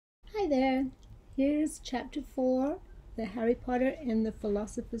there, here's chapter 4, The Harry Potter and the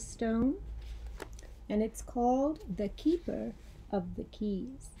Philosopher's Stone, and it's called The Keeper of the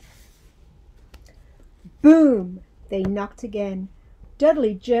Keys. Boom! They knocked again.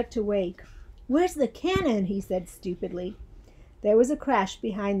 Dudley jerked awake. "Where's the cannon?" he said stupidly. There was a crash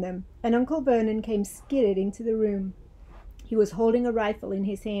behind them, and Uncle Vernon came skidded into the room. He was holding a rifle in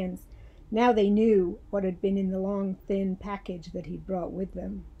his hands. Now they knew what had been in the long, thin package that he'd brought with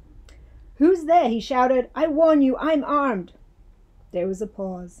them. "Who's there?" he shouted. "I warn you, I'm armed." There was a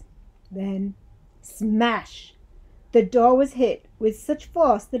pause. Then, smash! The door was hit with such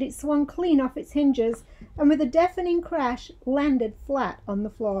force that it swung clean off its hinges and with a deafening crash landed flat on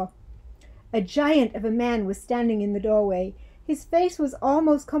the floor. A giant of a man was standing in the doorway. His face was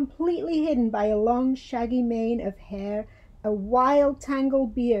almost completely hidden by a long, shaggy mane of hair, a wild,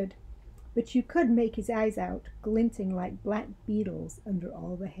 tangled beard. But you could make his eyes out, glinting like black beetles under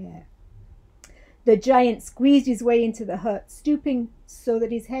all the hair. The giant squeezed his way into the hut, stooping so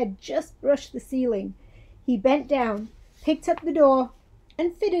that his head just brushed the ceiling. He bent down, picked up the door,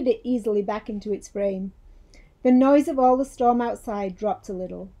 and fitted it easily back into its frame. The noise of all the storm outside dropped a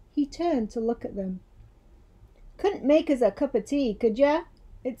little. He turned to look at them. "Couldn't make us a cup of tea, could ya?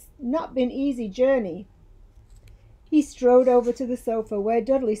 It's not been easy journey." He strode over to the sofa where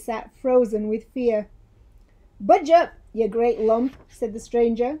Dudley sat frozen with fear. "Budge up, you great lump," said the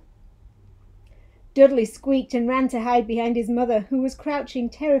stranger. Dudley squeaked and ran to hide behind his mother, who was crouching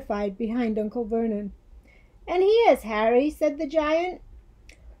terrified behind Uncle Vernon. "And here's Harry," said the giant.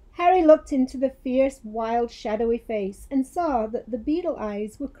 Harry looked into the fierce, wild, shadowy face and saw that the beetle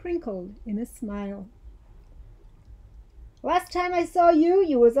eyes were crinkled in a smile. "Last time I saw you,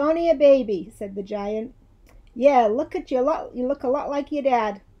 you was only a baby," said the giant. "Yeah, look at you lot. You look a lot like your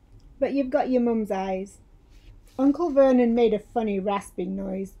dad, but you've got your mum's eyes." Uncle Vernon made a funny rasping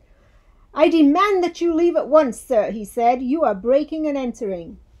noise. "I demand that you leave at once, sir," he said. "You are breaking and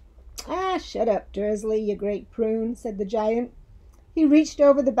entering." "Ah, shut up, Dursley, you great prune," said the giant. He reached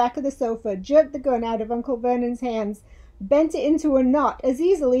over the back of the sofa, jerked the gun out of Uncle Vernon's hands, bent it into a knot as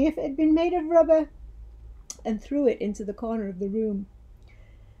easily if it had been made of rubber, and threw it into the corner of the room.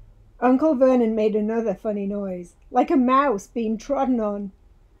 Uncle Vernon made another funny noise, like a mouse being trodden on.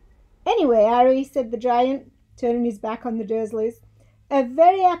 "Anyway, Harry," said the giant, turning his back on the Dursleys, "a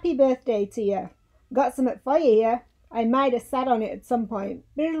very happy birthday to you. Got some for you here. I might have sat on it at some point,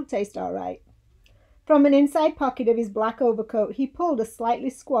 but it'll taste all right." From an inside pocket of his black overcoat he pulled a slightly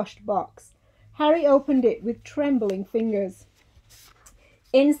squashed box. Harry opened it with trembling fingers.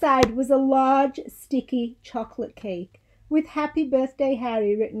 Inside was a large, sticky chocolate cake, with "Happy Birthday,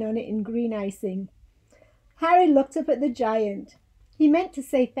 Harry" written on it in green icing. Harry looked up at the giant. He meant to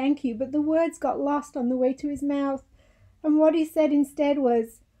say thank you, but the words got lost on the way to his mouth, and what he said instead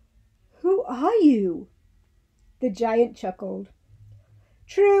was, "Who are you?" The giant chuckled.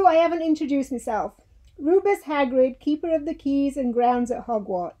 "True, I haven't introduced myself. Rubus Hagrid, keeper of the keys and grounds at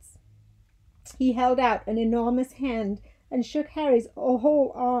Hogwarts." He held out an enormous hand and shook Harry's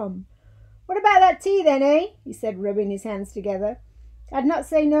whole arm. "What about that tea then, eh?" he said, rubbing his hands together. "I'd not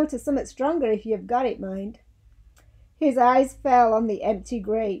say no to summat stronger if you've got it, mind." His eyes fell on the empty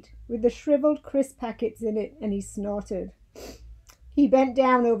grate, with the shriveled crisp packets in it, and he snorted. He bent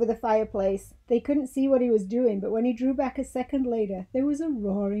down over the fireplace. They couldn't see what he was doing, but when he drew back a second later, there was a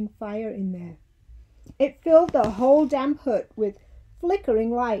roaring fire in there. It filled the whole damp hut with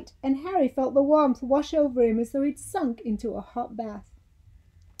flickering light, and Harry felt the warmth wash over him as though he'd sunk into a hot bath.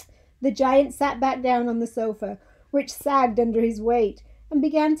 The giant sat back down on the sofa, which sagged under his weight, and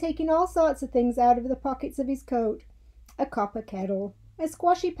began taking all sorts of things out of the pockets of his coat. A copper kettle, a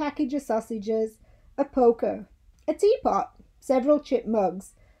squashy package of sausages, a poker, a teapot, several chip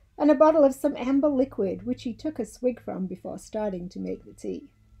mugs, and a bottle of some amber liquid, which he took a swig from before starting to make the tea.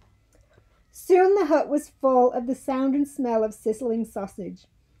 Soon the hut was full of the sound and smell of sizzling sausage.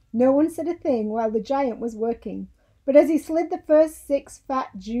 No one said a thing while the giant was working, but as he slid the first 6 fat,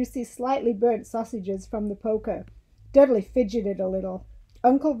 juicy, slightly burnt sausages from the poker, Dudley fidgeted a little.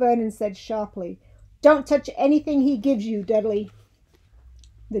 Uncle Vernon said sharply, "Don't touch anything he gives you, Dudley."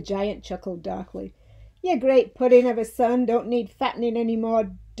 The giant chuckled darkly. "Your great pudding of a son don't need fattening any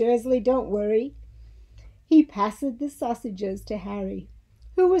more, Dursley, don't worry." He passed the sausages to Harry,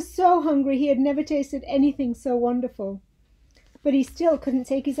 who was so hungry he had never tasted anything so wonderful. But he still couldn't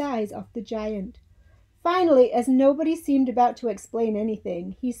take his eyes off the giant. Finally, as nobody seemed about to explain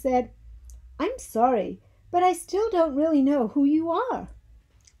anything, he said, "I'm sorry, but I still don't really know who you are."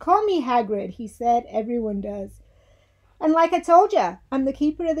 "Call me Hagrid," he said. "Everyone does. And like I told ya, I'm the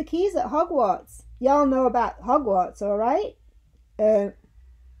keeper of the keys at Hogwarts. Y'all know about Hogwarts, all right?"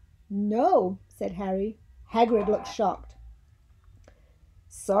 No, said Harry. Hagrid looked shocked.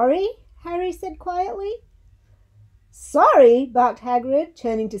 Sorry? Harry said quietly. Sorry, barked Hagrid,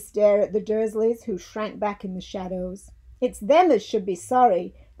 turning to stare at the Dursleys, who shrank back in the shadows. It's them as should be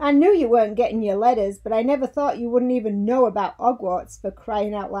sorry. I knew you weren't getting your letters, but I never thought you wouldn't even know about Hogwarts, for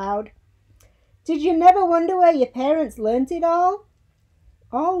crying out loud. Did you never wonder where your parents learnt it all?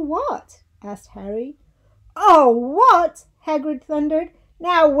 All what? Asked Harry. All what? Hagrid thundered.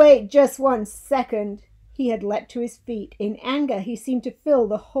 Now wait just 1 second. He had leapt to his feet. In anger, he seemed to fill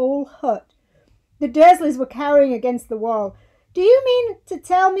the whole hut. The Dursleys were cowering against the wall. Do you mean to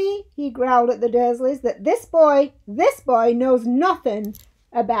tell me, he growled at the Dursleys, that this boy knows nothing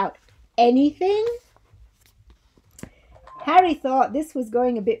about anything? Harry thought this was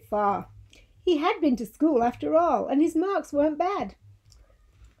going a bit far. He had been to school after all, and his marks weren't bad.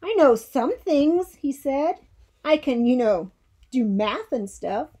 I know some things, he said. I can, do math and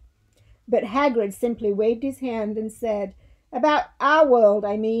stuff. But Hagrid simply waved his hand and said, About our world,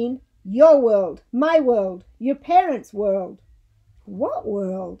 I mean. Your world, my world, your parents' world. What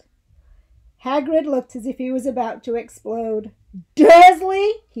world? Hagrid looked as if he was about to explode.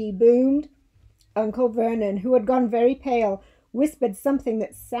 Dursley, he boomed. Uncle Vernon, who had gone very pale, whispered something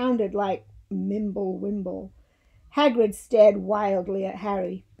that sounded like Mimble Wimble. Hagrid stared wildly at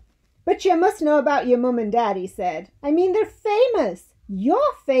Harry. But you must know about your mum and dad, he said. I mean, they're famous.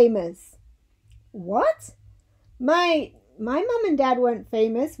 You're famous. What? My mum and dad weren't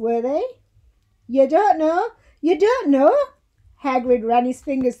famous, were they? You don't know? You don't know? Hagrid ran his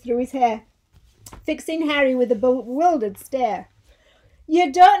fingers through his hair, fixing Harry with a bewildered stare.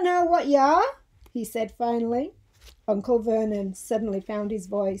 You don't know what you are? He said finally. Uncle Vernon suddenly found his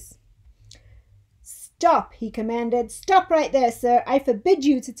voice. Stop, he commanded. Stop right there, sir. I forbid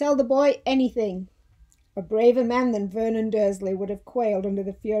you to tell the boy anything. A braver man than Vernon Dursley would have quailed under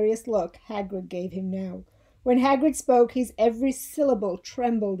the furious look Hagrid gave him now. When Hagrid spoke, his every syllable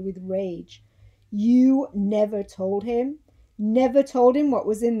trembled with rage. You never told him? Never told him what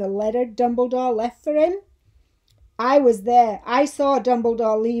was in the letter Dumbledore left for him? I was there. I saw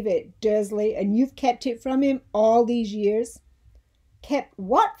Dumbledore leave it, Dursley, and you've kept it from him all these years. Kept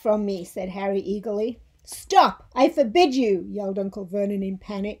what from me? Said Harry eagerly. Stop! I forbid you! Yelled Uncle Vernon in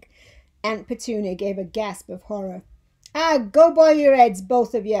panic. Aunt Petunia gave a gasp of horror. Ah, go boil your heads,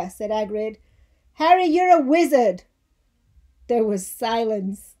 both of you, said Hagrid. Harry, you're a wizard. There was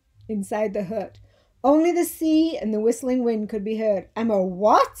silence inside the hut. Only the sea and the whistling wind could be heard. I'm a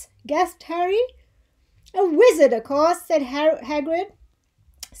what? Gasped Harry. A wizard, of course, said Hagrid,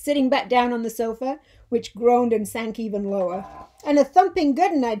 sitting back down on the sofa, which groaned and sank even lower. And a thumping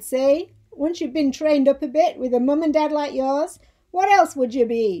good un, I'd say. Once you've been trained up a bit with a mum and dad like yours, what else would you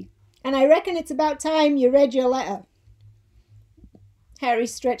be? And I reckon it's about time you read your letter. Harry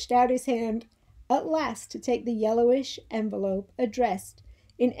stretched out his hand at last to take the yellowish envelope addressed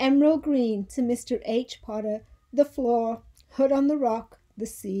in emerald green to Mr. H. Potter, the floor, Hood on the Rock, the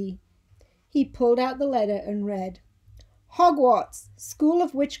sea. He pulled out the letter and read, Hogwarts, School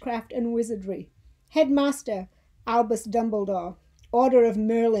of Witchcraft and Wizardry. Headmaster, Albus Dumbledore. Order of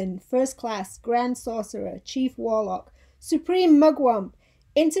Merlin, First Class, Grand Sorcerer, Chief Warlock, Supreme Mugwump,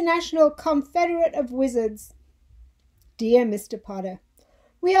 International Confederate of Wizards. Dear Mr. Potter,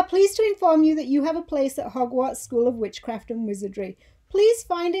 we are pleased to inform you that you have a place at Hogwarts School of Witchcraft and Wizardry. Please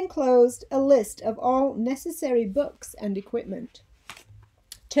find enclosed a list of all necessary books and equipment.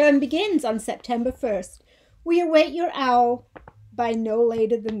 Term begins on September 1st. We await your owl by no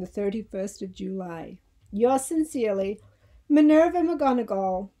later than the 31st of July. Yours sincerely, Minerva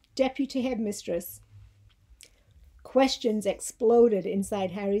McGonagall, Deputy Headmistress. Questions exploded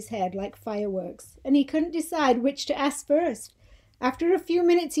inside Harry's head like fireworks, and he couldn't decide which to ask first. After a few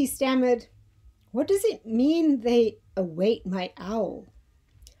minutes he stammered, What does it mean they await my owl?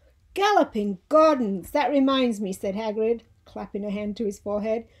 Galloping Gordons, that reminds me, said Hagrid, clapping a hand to his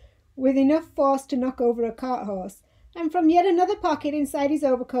forehead, with enough force to knock over a cart horse, and from yet another pocket inside his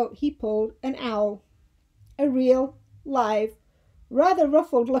overcoat he pulled an owl. A real, live, rather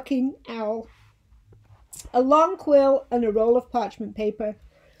ruffled-looking owl. A long quill and a roll of parchment paper.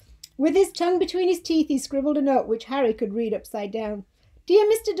 With his tongue between his teeth he scribbled a note which Harry could read upside down. Dear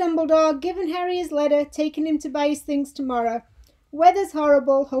Mr. Dumbledore, given Harry his letter, taking him to buy his things tomorrow. Weather's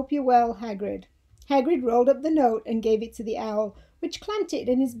horrible, hope you're well, Hagrid. Hagrid rolled up the note and gave it to the owl, which clamped it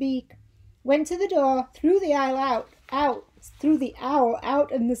in his beak. Went to the door, threw the owl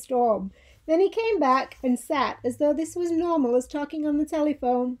out in the storm. Then he came back and sat as though this was normal as talking on the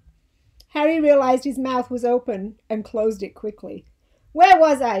telephone. Harry realized his mouth was open and closed it quickly. Where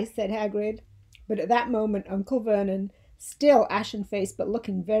was I? Said Hagrid. But at that moment Uncle Vernon still ashen-faced but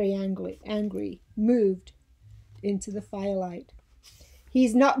looking very angry, moved into the firelight.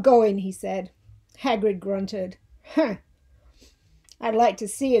 "He's not going," he said. Hagrid grunted. "Huh. I'd like to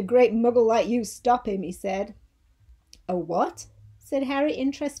see a great muggle like you stop him," he said. "A what?" said Harry,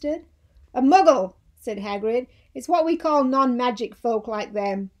 interested. "A muggle," said Hagrid. "It's what we call non-magic folk like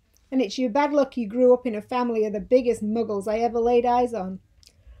them. And it's your bad luck you grew up in a family of the biggest muggles I ever laid eyes on."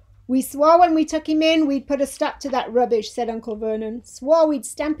 "We swore when we took him in we'd put a stop to that rubbish," said Uncle Vernon. "Swore we'd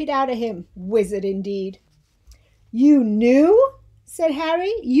stamp it out of him. Wizard, indeed." "You knew?" said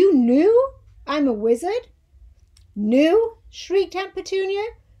Harry. "You knew I'm a wizard?" "Knew?" shrieked Aunt Petunia.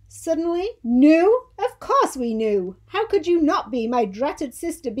 Suddenly, "Knew? Of course we knew. How could you not be, my dratted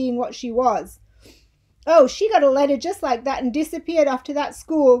sister being what she was? Oh, she got a letter just like that and disappeared off to that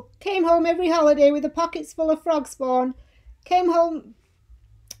school. Came home every holiday with her pockets full of frog spawn. Came home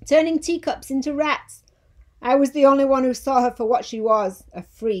turning teacups into rats. I was the only one who saw her for what she was, a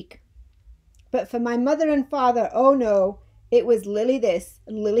freak. But for my mother and father, oh no, it was Lily this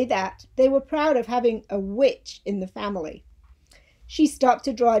and Lily that. They were proud of having a witch in the family." She stopped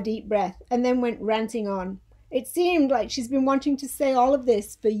to draw a deep breath and then went ranting on. It seemed like she's been wanting to say all of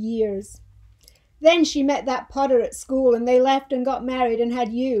this for years. "Then she met that Potter at school and they left and got married and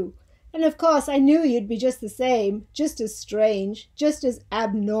had you. And of course I knew you'd be just the same, just as strange, just as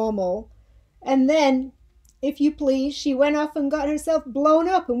abnormal. And then, if you please, she went off and got herself blown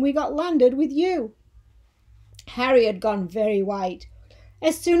up and we got landed with you." Harry had gone very white.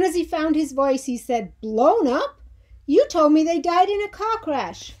 As soon as he found his voice, he said, "Blown up? You told me they died in a car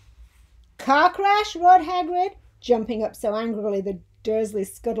crash." "Car crash?" roared Hagrid, jumping up so angrily the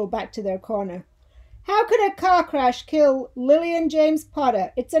Dursleys scuttled back to their corner. "How could a car crash kill Lily and James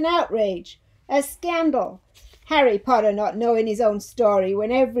Potter? It's an outrage, a scandal. Harry Potter not knowing his own story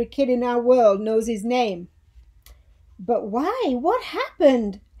when every kid in our world knows his name." "But why? What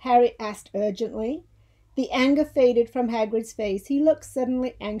happened?" Harry asked urgently. The anger faded from Hagrid's face. He looked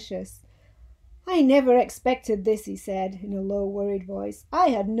suddenly anxious. "I never expected this," he said in a low, worried voice. "I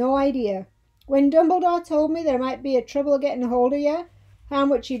had no idea. When Dumbledore told me there might be a trouble getting hold of you, how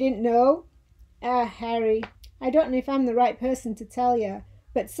much you didn't know. Harry, I don't know if I'm the right person to tell you,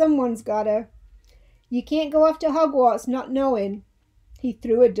 but someone's gotta. You can't go off to Hogwarts not knowing." He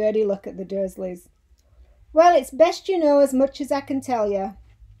threw a dirty look at the Dursleys. "Well, it's best you know as much as I can tell you.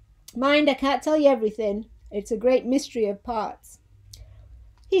 Mind, I can't tell you everything. It's a great mystery of parts."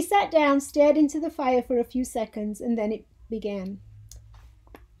 He sat down, stared into the fire for a few seconds, and then it began.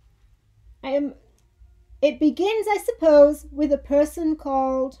 It begins, I suppose, with a person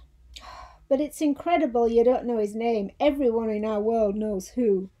called... But it's incredible you don't know his name. Everyone in our world knows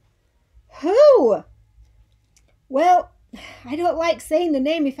who." "Who?" "Well, I don't like saying the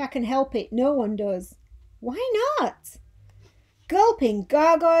name if I can help it. No one does." "Why not?" "Gulping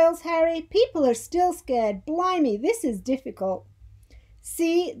gargoyles, Harry. People are still scared. Blimey, this is difficult.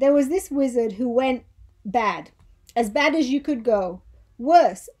 See, there was this wizard who went bad. As bad as you could go.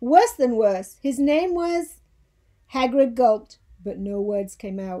 Worse than worse. His name was..." Hagrid gulped, but no words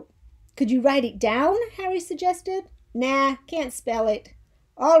came out. "Could you write it down?" Harry suggested. "Nah, can't spell it."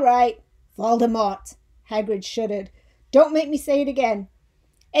 "All right. Voldemort." Hagrid shuddered. "Don't make me say it again.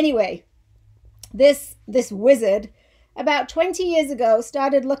 Anyway, this wizard, about 20 years ago,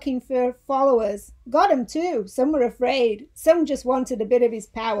 started looking for followers. Got 'em too. Some were afraid. Some just wanted a bit of his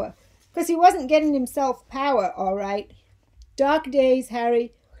power. 'Cause he wasn't getting himself power, all right. Dark days,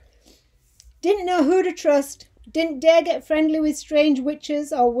 Harry. Didn't know who to trust. Didn't dare get friendly with strange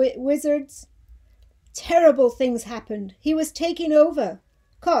witches or wizards. Terrible things happened. He was taking over.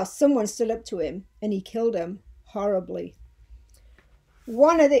 Course, someone stood up to him, and he killed him horribly.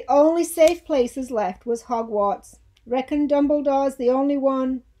 One of the only safe places left was Hogwarts. Reckon Dumbledore's the only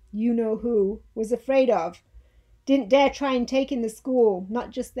one, you know who, was afraid of. Didn't dare try and take in the school,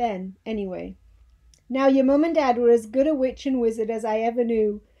 not just then, anyway. Now your mum and dad were as good a witch and wizard as I ever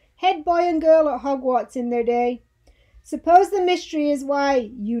knew. Head boy and girl at Hogwarts in their day. Suppose the mystery is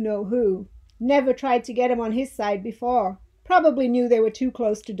why you know who never tried to get him on his side before. Probably knew they were too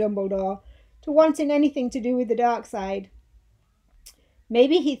close to Dumbledore to wanting anything to do with the dark side.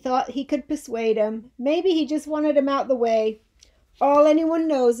 Maybe he thought he could persuade him. Maybe he just wanted him out the way. All anyone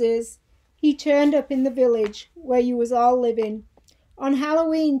knows is he turned up in the village where you was all living. On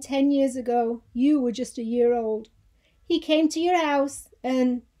Halloween 10 years ago, you were just a year old. He came to your house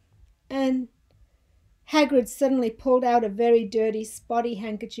and... Hagrid suddenly pulled out a very dirty, spotty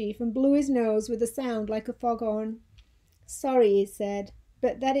handkerchief and blew his nose with a sound like a foghorn. Sorry, he said,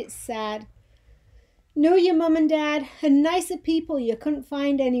 but that it's sad. Knew your mum and dad, and nicer people you couldn't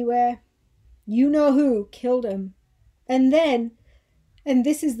find anywhere. You know who killed 'em. And then, and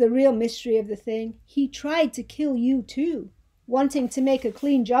this is the real mystery of the thing, he tried to kill you too, wanting to make a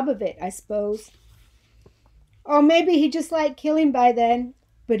clean job of it, I suppose. Or maybe he just liked killing by then,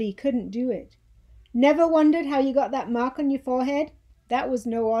 but he couldn't do it. Never wondered how you got that mark on your forehead? That was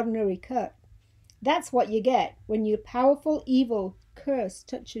no ordinary cut. That's what you get when your powerful evil curse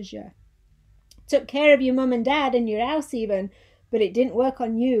touches you. Took care of your mum and dad and your house even, but it didn't work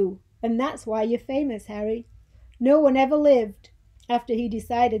on you, and that's why you're famous, Harry. No one ever lived after he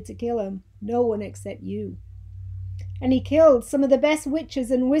decided to kill him. No one except you. And he killed some of the best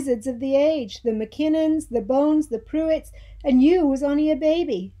witches and wizards of the age, the McKinnons, the Bones, the Pruitts, and you was only a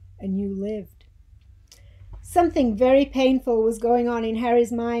baby, and you lived. Something very painful was going on in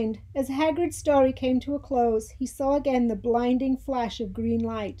Harry's mind. As Hagrid's story came to a close, he saw again the blinding flash of green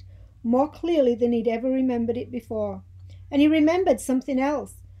light, more clearly than he'd ever remembered it before. And he remembered something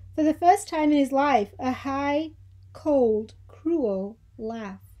else. For the first time in his life, a high, cold, cruel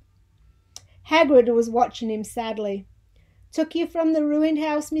laugh. Hagrid was watching him sadly. Took you from the ruined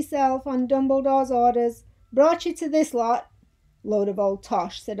house myself on Dumbledore's orders. Brought you to this lot. Load of old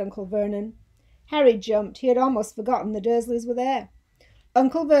tosh, said Uncle Vernon. Harry jumped. He had almost forgotten the Dursleys were there.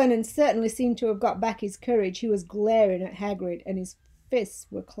 Uncle Vernon certainly seemed to have got back his courage. He was glaring at Hagrid, and his fists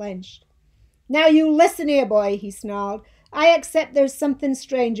were clenched. Now you listen here, boy, he snarled. I accept there's something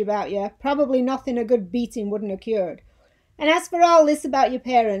strange about you. Probably nothing a good beating wouldn't have cured. And as for all this about your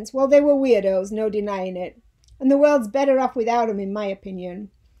parents, well, they were weirdos, no denying it. And the world's better off without 'em, in my opinion.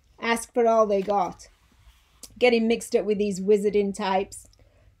 Ask for all they got. Getting mixed up with these wizarding types.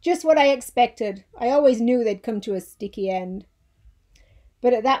 Just what I expected. I always knew they'd come to a sticky end.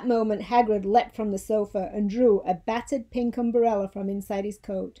 But at that moment Hagrid leapt from the sofa and drew a battered pink umbrella from inside his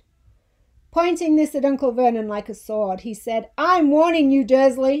coat. Pointing this at Uncle Vernon like a sword, he said, I'm warning you,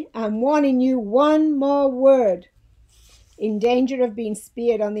 Dursley. I'm warning you one more word. In danger of being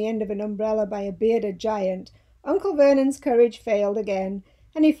speared on the end of an umbrella by a bearded giant, Uncle Vernon's courage failed again,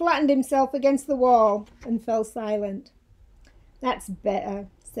 and he flattened himself against the wall and fell silent. That's better,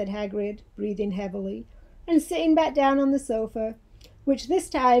 said Hagrid, breathing heavily, and sitting back down on the sofa, which this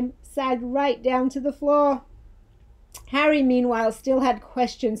time sagged right down to the floor. Harry, meanwhile, still had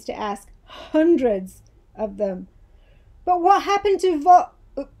questions to ask, hundreds of them. But what happened to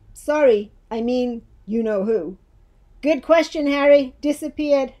Sorry, I mean, you know who. Good question, Harry.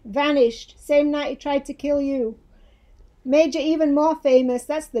 Disappeared, vanished, same night he tried to kill you. Made you even more famous.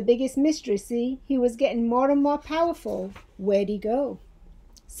 That's the biggest mystery, see? He was getting more and more powerful. Where'd he go?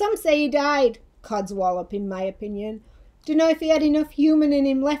 Some say he died. Codswallop, in my opinion. Dunno if he had enough human in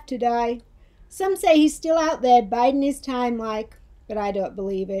him left to die. Some say he's still out there biding his time like, but I don't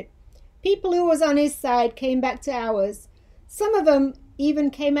believe it. People who was on his side came back to ours. Some of 'em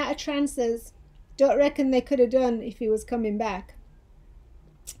even came out of trances. Don't reckon they could have done if he was coming back.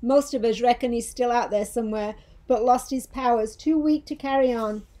 Most of us reckon he's still out there somewhere, but lost his powers, too weak to carry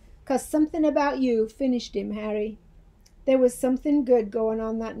on, 'cause something about you finished him, Harry. There was something good going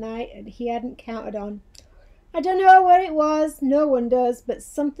on that night and he hadn't counted on. I don't know what it was, no one does, but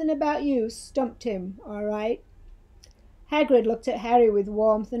something about you stumped him, all right. Hagrid looked at Harry with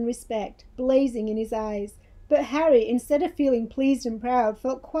warmth and respect, blazing in his eyes, but Harry, instead of feeling pleased and proud,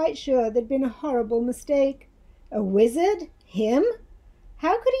 felt quite sure there'd been a horrible mistake. A wizard? Him?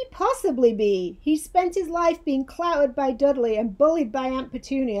 How could he possibly be? He'd spent his life being clouted by Dudley and bullied by Aunt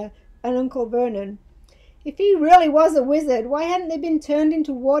Petunia and Uncle Vernon. If he really was a wizard, why hadn't they been turned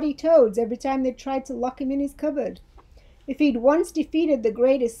into warty toads every time they tried to lock him in his cupboard? If he'd once defeated the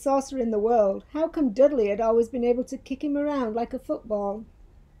greatest sorcerer in the world, how come Dudley had always been able to kick him around like a football?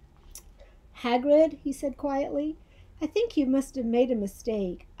 Hagrid, he said quietly, I think you must have made a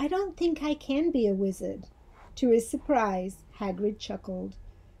mistake. I don't think I can be a wizard. To his surprise, Hagrid chuckled.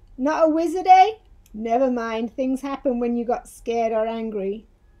 Not a wizard, eh? Never mind, things happen when you got scared or angry.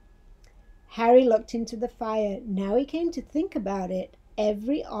 Harry looked into the fire. Now he came to think about it.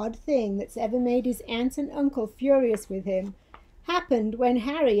 Every odd thing that's ever made his aunt and uncle furious with him happened when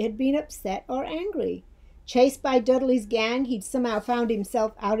Harry had been upset or angry. Chased by Dudley's gang, he'd somehow found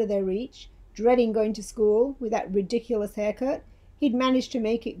himself out of their reach. Dreading going to school with that ridiculous haircut, he'd managed to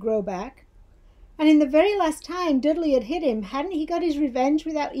make it grow back. And in the very last time Dudley had hit him, hadn't he got his revenge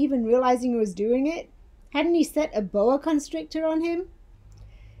without even realizing he was doing it? Hadn't he set a boa constrictor on him?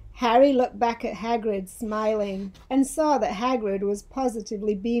 Harry looked back at Hagrid, smiling, and saw that Hagrid was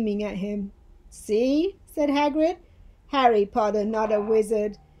positively beaming at him. See, said Hagrid. Harry Potter, not a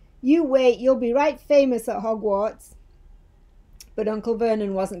wizard. You wait, you'll be right famous at Hogwarts. But Uncle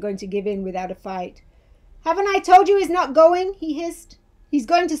Vernon wasn't going to give in without a fight. Haven't I told you he's not going? He hissed. He's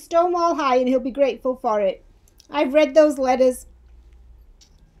going to Stonewall High and he'll be grateful for it. I've read those letters.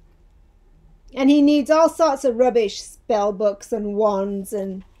 And he needs all sorts of rubbish, spell books and wands,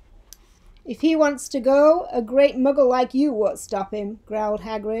 and if he wants to go, a great muggle like you won't stop him, growled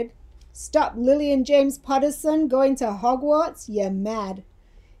Hagrid. Stop Lily and James Potter's son going to Hogwarts? You're mad.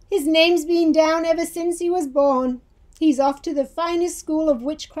 His name's been down ever since he was born. He's off to the finest school of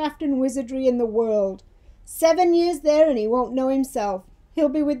witchcraft and wizardry in the world. 7 years there and he won't know himself. He'll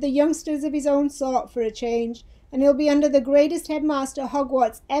be with the youngsters of his own sort for a change, and he'll be under the greatest headmaster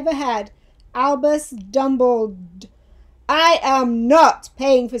Hogwarts ever had, Albus Dumbledore. I am not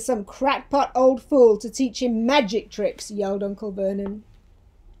paying for some crackpot old fool to teach him magic tricks, yelled Uncle Vernon.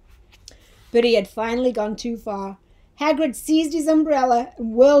 But he had finally gone too far. Hagrid seized his umbrella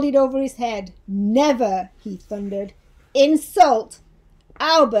and whirled it over his head. Never, he thundered, insult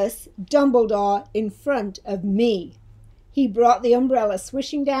Albus Dumbledore in front of me. He brought the umbrella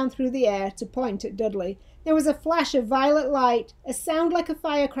swishing down through the air to point at Dudley. There was a flash of violet light, a sound like a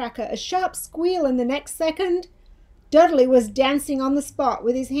firecracker, a sharp squeal, and the next second Dudley was dancing on the spot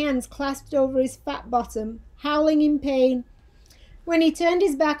with his hands clasped over his fat bottom, howling in pain. When he turned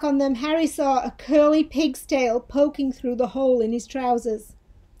his back on them, Harry saw a curly pig's tail poking through the hole in his trousers.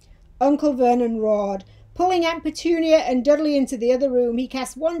 Uncle Vernon roared. Pulling Aunt Petunia and Dudley into the other room, he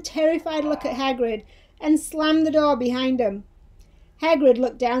cast one terrified look at Hagrid and slammed the door behind him. Hagrid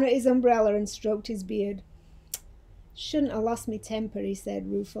looked down at his umbrella and stroked his beard. Shouldn't have lost me temper, he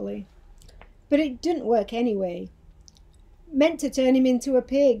said ruefully. But it didn't work anyway. Meant to turn him into a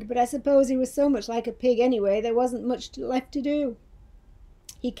pig, but I suppose he was so much like a pig anyway there wasn't much left to do.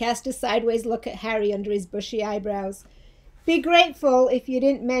 He cast a sideways look at Harry under his bushy eyebrows. Be grateful if you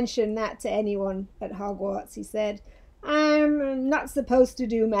didn't mention that to anyone at Hogwarts, he said. I'm not supposed to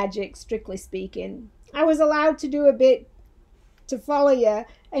do magic, strictly speaking. I was allowed to do a bit to follow you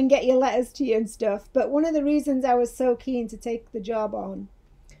and get your letters to you and stuff, but one of the reasons I was so keen to take the job on.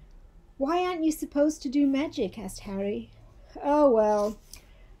 Why aren't you supposed to do magic? Asked Harry. Oh, well,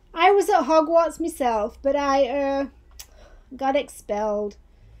 I was at Hogwarts myself, but I got expelled.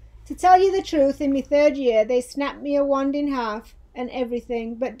 To tell you the truth, in my 3rd year, they snapped me a wand in half and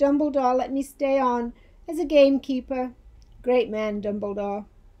everything, but Dumbledore let me stay on as a gamekeeper. Great man, Dumbledore.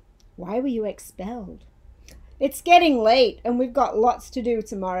 Why were you expelled? It's getting late, and we've got lots to do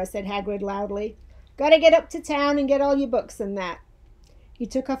tomorrow, said Hagrid loudly. Gotta get up to town and get all your books and that. He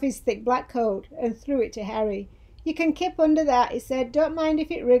took off his thick black coat and threw it to Harry. You can kip under that, he said. Don't mind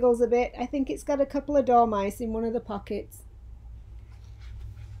if it wriggles a bit. I think it's got a couple of dormice in one of the pockets.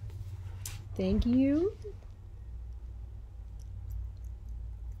 Thank you.